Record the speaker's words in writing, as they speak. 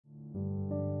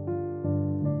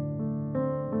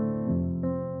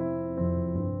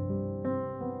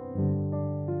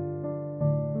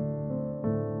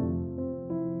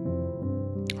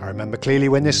remember clearly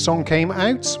when this song came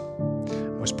out.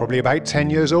 I was probably about 10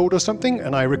 years old or something,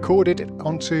 and I recorded it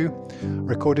onto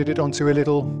a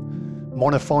little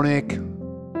monophonic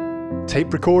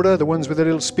tape recorder, the ones with a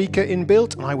little speaker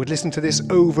inbuilt, and I would listen to this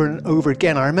over and over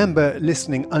again. I remember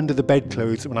listening under the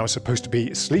bedclothes when I was supposed to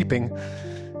be sleeping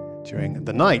during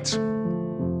the night.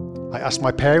 I asked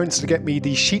my parents to get me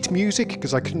the sheet music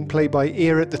because I couldn't play by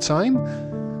ear at the time.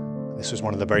 This was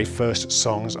one of the very first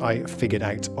songs I figured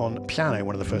out on piano,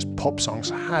 one of the first pop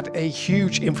songs. Had a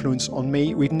huge influence on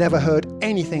me. We'd never heard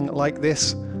anything like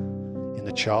this in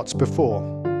the charts before.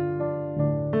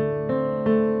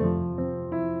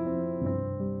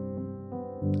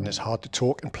 And it's hard to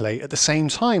talk and play at the same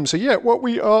time. So yeah, what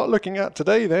we are looking at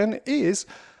today then is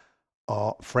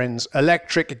our friend's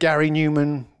electric Gary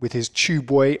Numan with his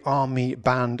Tubeway Army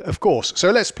Band, of course.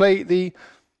 So let's play the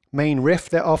main riff.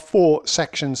 There are 4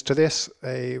 sections to this,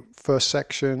 a first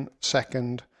section,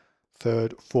 second,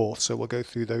 third, fourth. So we'll go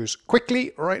through those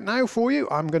quickly right now for you.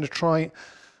 I'm going to try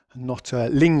not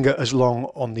linger as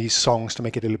long on these songs to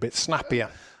make it a little bit snappier.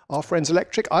 Our friend's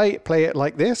electric, I play it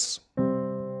like this.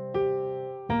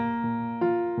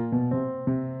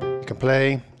 You can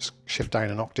play, just shift down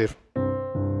an octave.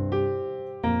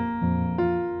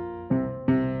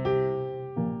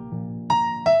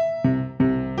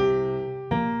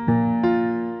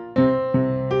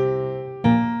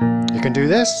 You can do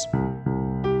this.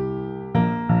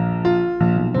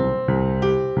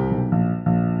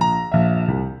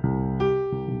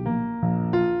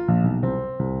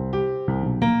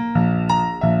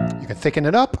 You can thicken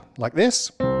it up like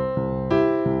this.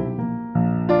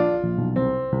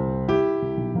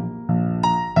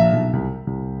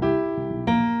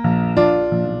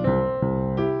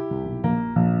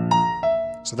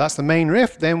 So that's the main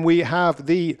riff. Then we have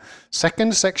the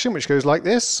second section, which goes like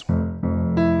this.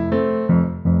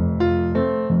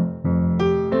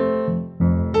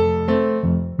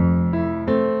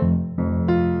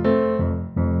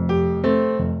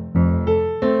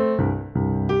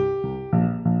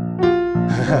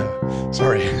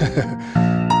 Sorry,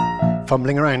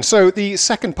 fumbling around. So the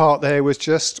second part there was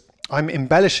just, I'm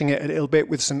embellishing it a little bit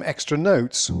with some extra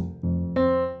notes.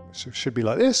 So it should be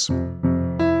like this.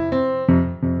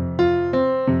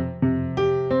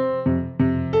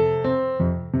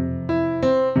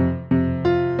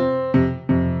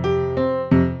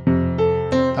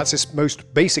 That's its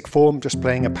most basic form, just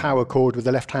playing a power chord with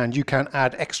the left hand. You can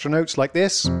add extra notes like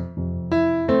this.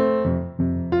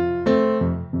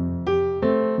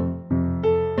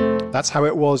 That's how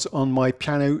it was on my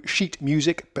piano sheet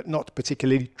music, but not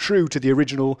particularly true to the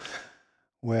original,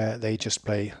 where they just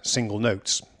play single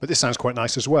notes. But this sounds quite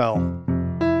nice as well.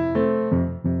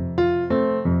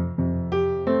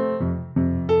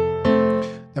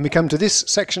 Then we come to this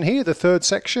section here, the third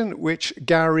section, which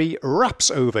Gary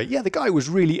raps over. Yeah, the guy was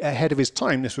really ahead of his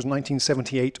time. This was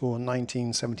 1978 or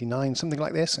 1979, something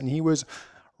like this, and he was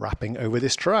rapping over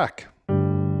this track.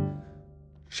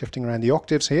 Shifting around the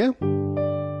octaves here.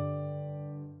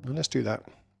 Let's do that.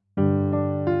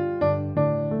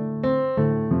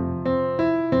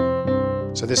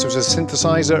 So this was a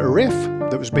synthesizer riff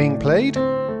that was being played.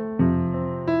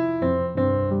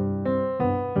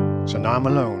 So now I'm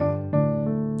alone.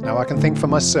 Now I can think for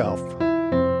myself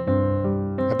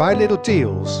about little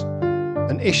deals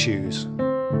and issues,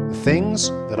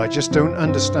 things that I just don't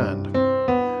understand.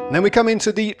 And then we come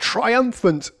into the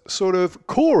triumphant sort of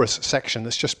chorus section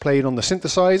that's just played on the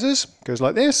synthesizers. It goes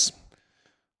like this.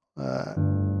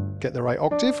 Get the right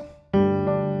octave.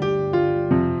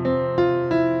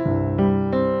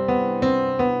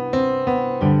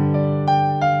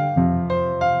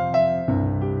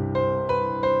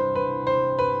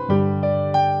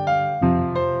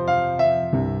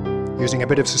 Using a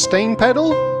bit of sustain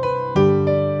pedal.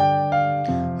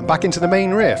 And back into the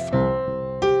main riff.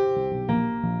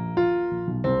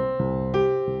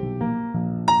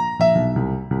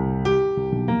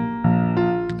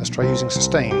 Let's try using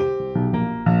sustain.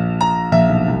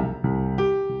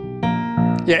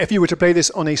 Yeah, if you were to play this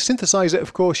on a synthesizer,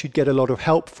 of course, you'd get a lot of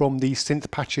help from the synth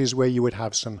patches where you would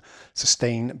have some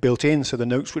sustain built in, so the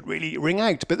notes would really ring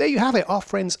out. But there you have it, Our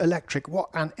Friend's Electric. What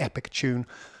an epic tune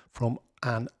from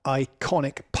an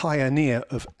iconic pioneer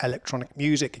of electronic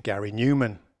music, Gary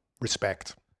Numan.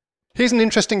 Respect. Here's an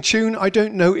interesting tune. I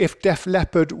don't know if Def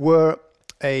Leppard were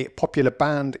a popular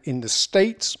band in the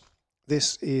States.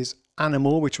 This is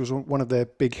Animal, which was one of their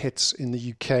big hits in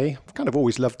the UK. I've kind of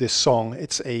always loved this song.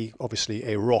 It's obviously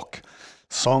a rock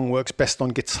song, works best on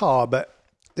guitar, but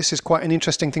this is quite an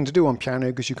interesting thing to do on piano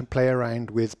because you can play around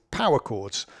with power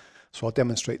chords. So I'll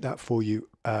demonstrate that for you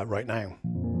right now.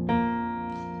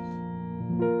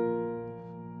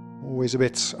 Always a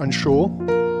bit unsure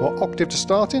what octave to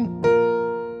start in.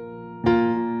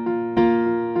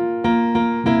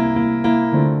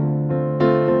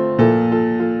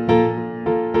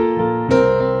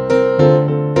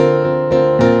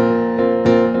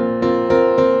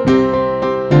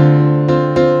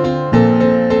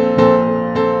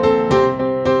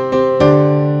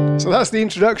 So that's the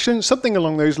introduction, something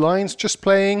along those lines, just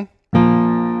playing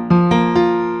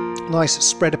nice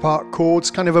spread apart chords,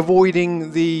 kind of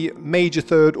avoiding the major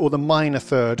third or the minor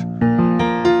third.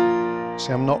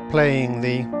 See, I'm not playing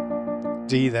the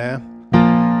D there.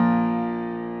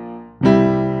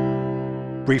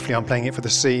 Briefly, I'm playing it for the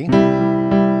C.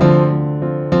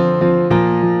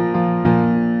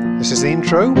 This is the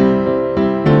intro.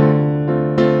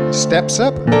 Steps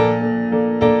up.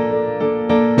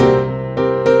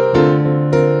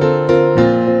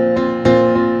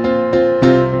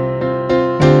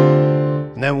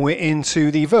 Then we're into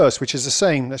the verse, which is the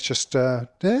same. Let's just of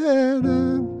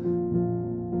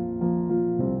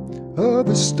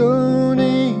the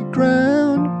stony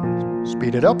ground.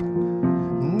 Speed it up.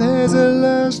 And there's a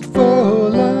lust for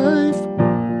life.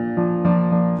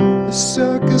 The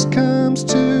circus comes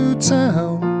to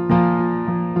town.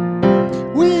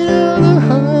 We are the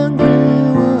hungry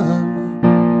one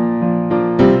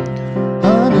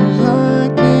on a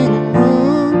lightning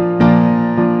road.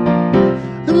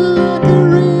 And like a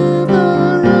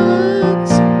river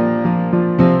runs,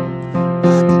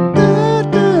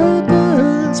 like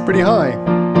a it's pretty high.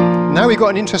 Now we've got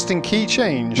an interesting key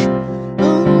change.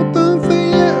 Open for you.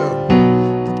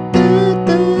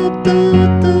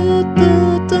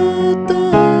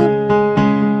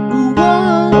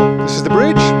 This is the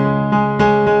bridge.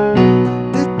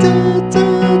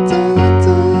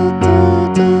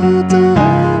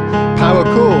 Power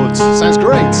chords. Sounds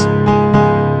great.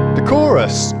 The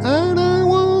chorus. And I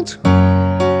want.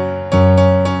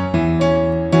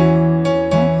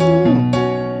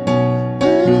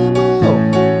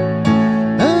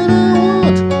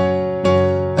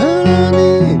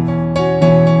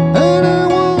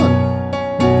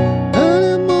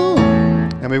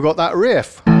 We've got that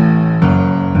riff.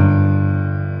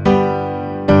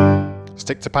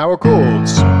 Stick to power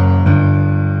chords.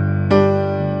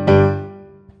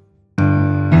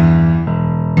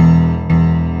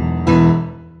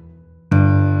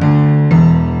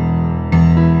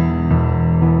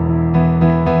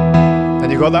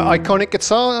 Then you've got that iconic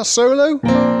guitar solo.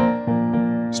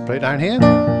 Let's play it down here.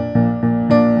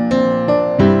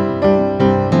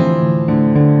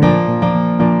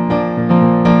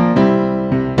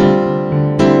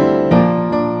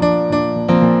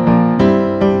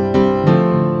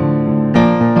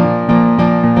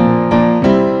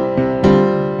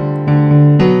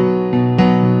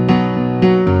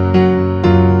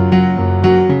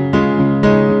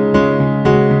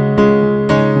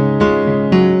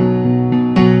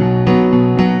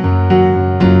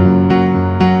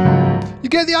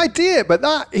 Idea, but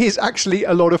that is actually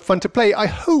a lot of fun to play. I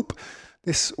hope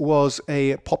this was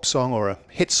a pop song or a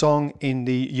hit song in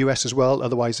the US as well.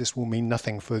 Otherwise, this will mean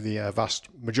nothing for the vast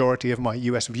majority of my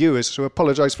US viewers. So I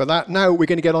apologize for that. Now we're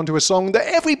going to get onto a song that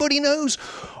everybody knows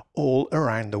all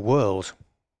around the world.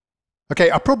 Okay,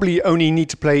 I probably only need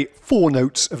to play 4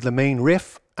 notes of the main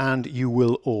riff and you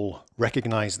will all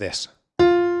recognize this.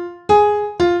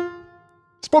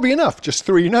 It's probably enough, just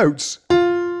 3 notes.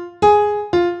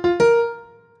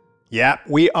 Yeah,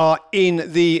 we are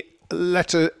in the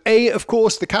letter A, of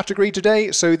course, the category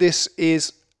today. So this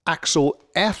is AXEL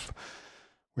F,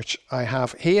 which I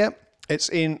have here. It's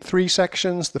in 3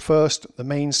 sections. The first, the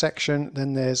main section,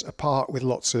 then there's a part with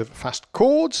lots of fast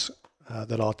chords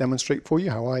that I'll demonstrate for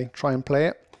you how I try and play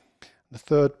it. The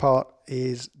third part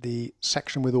is the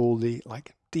section with all the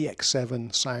like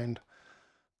DX7 sound,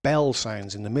 bell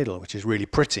sounds in the middle, which is really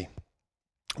pretty.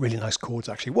 Really nice chords,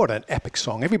 actually. What an epic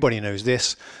song. Everybody knows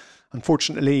this.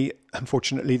 Unfortunately,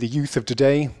 the youth of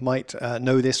today might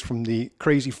know this from the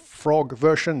Crazy Frog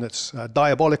version that's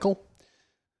diabolical.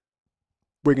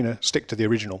 We're going to stick to the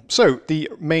original. So the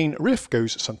main riff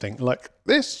goes something like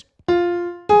this. And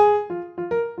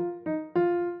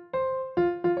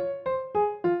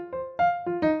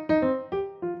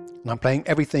I'm playing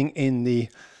everything in the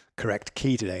correct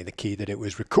key today, the key that it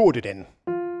was recorded in.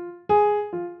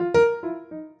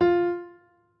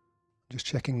 Just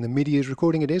checking the MIDI is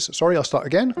recording. It is. Sorry, I'll start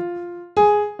again.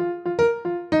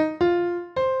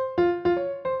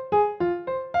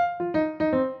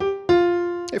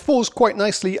 It falls quite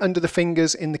nicely under the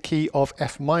fingers in the key of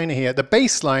F minor here. The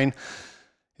bass line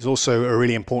is also a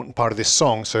really important part of this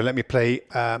song, so let me play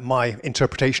my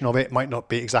interpretation of it. It might not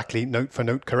be exactly note for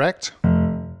note correct.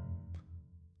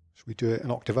 Should we do it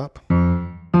an octave up?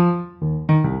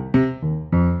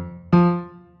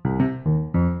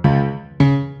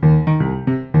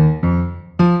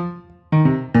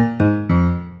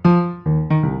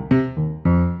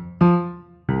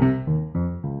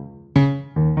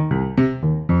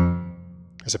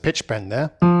 There's a pitch bend there,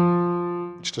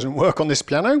 which doesn't work on this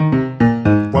piano.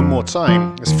 One more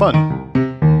time, it's fun.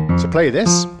 So play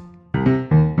this.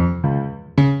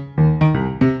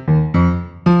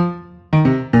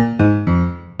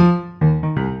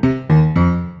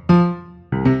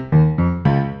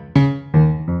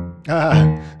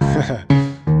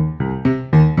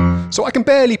 So I can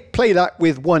barely play that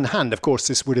with one hand. Of course,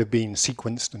 this would have been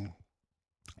sequenced and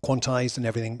quantized and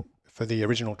everything for the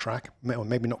original track. Or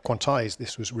maybe not quantized,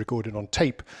 this was recorded on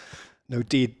tape. No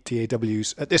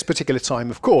DAWs at this particular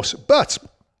time, of course. But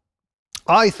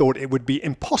I thought it would be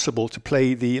impossible to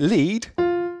play the lead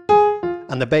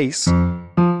and the bass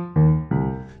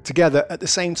together at the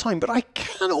same time, but I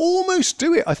can almost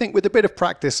do it. I think with a bit of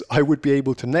practice, I would be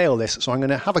able to nail this. So I'm going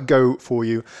to have a go for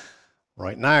you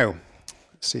right now.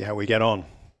 Let's see how we get on.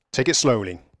 Take it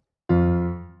slowly.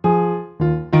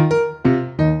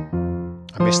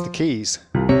 I missed the keys.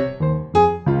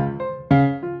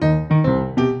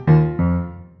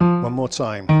 One more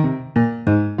time.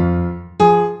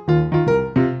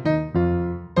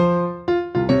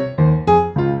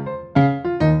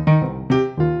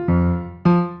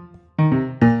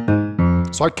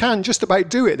 So I can just about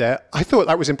do it there. I thought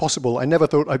that was impossible. I never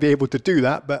thought I'd be able to do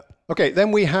that, but okay,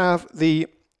 then we have the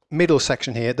middle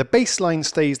section here. The bass line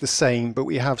stays the same, but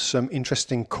we have some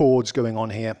interesting chords going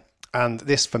on here. And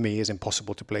this for me is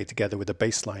impossible to play together with the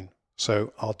bass line.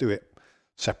 So I'll do it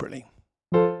separately.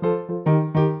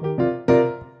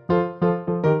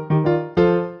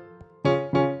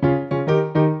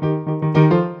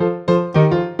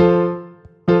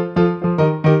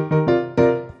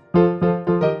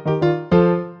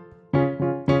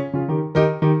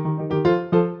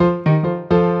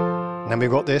 Then we've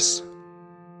got this,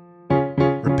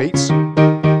 repeats, and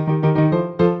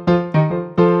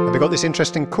we've got this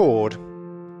interesting chord.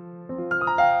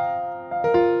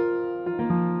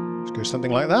 Let's go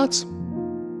something like that.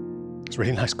 It's a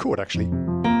really nice chord actually.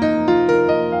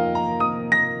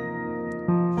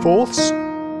 Fourths.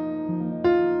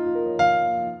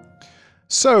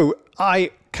 So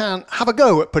I can have a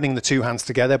go at putting the two hands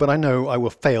together, but I know I will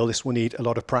fail. This will need a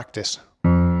lot of practice.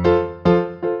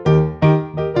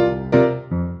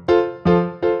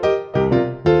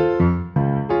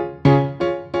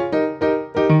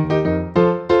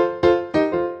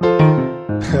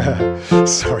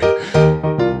 Sorry.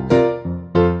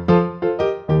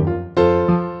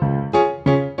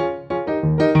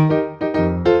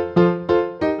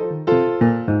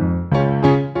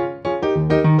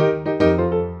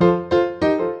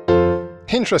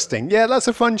 Interesting. Yeah, that's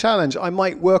a fun challenge. I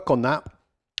might work on that.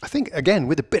 I think, again,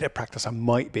 with a bit of practice, I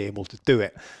might be able to do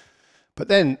it. But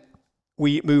then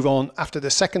we move on after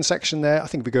the second section there. I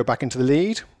think we go back into the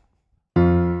lead.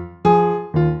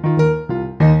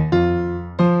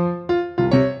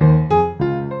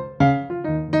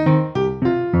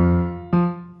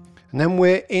 And then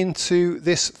we're into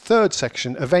this third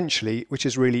section eventually, which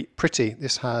is really pretty.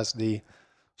 This has the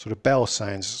sort of bell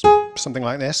sounds, something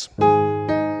like this.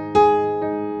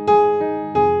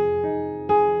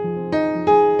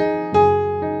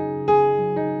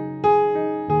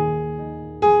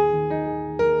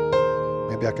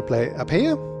 Maybe I could play it up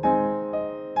here.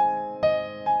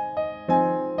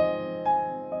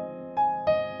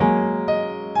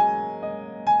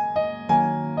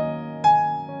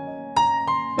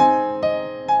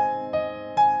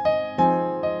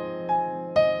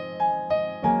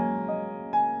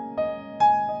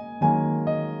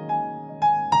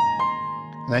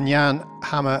 And then Jan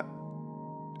Hammer,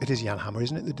 it is Jan Hammer,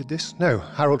 isn't it, that did this? No,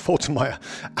 Harold Faltermeyer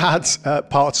adds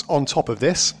parts on top of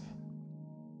this.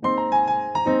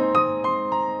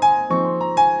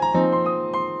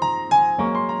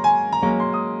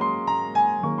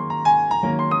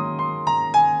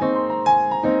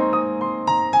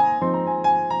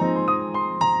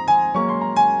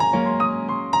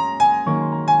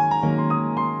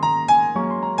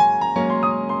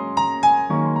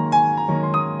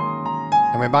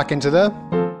 We're back into the...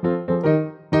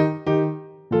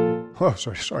 Oh,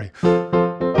 sorry.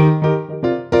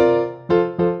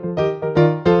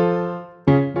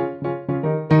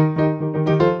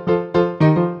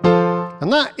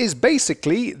 And that is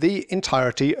basically the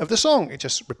entirety of the song. It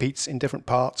just repeats in different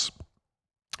parts.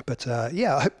 But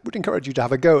yeah, I would encourage you to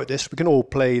have a go at this. We can all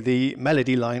play the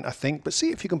melody line, I think, but see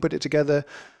if you can put it together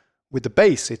with the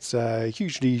bass. It's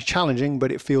hugely challenging,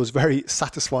 but it feels very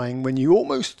satisfying when you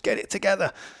almost get it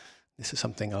together. This is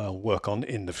something I'll work on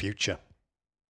in the future.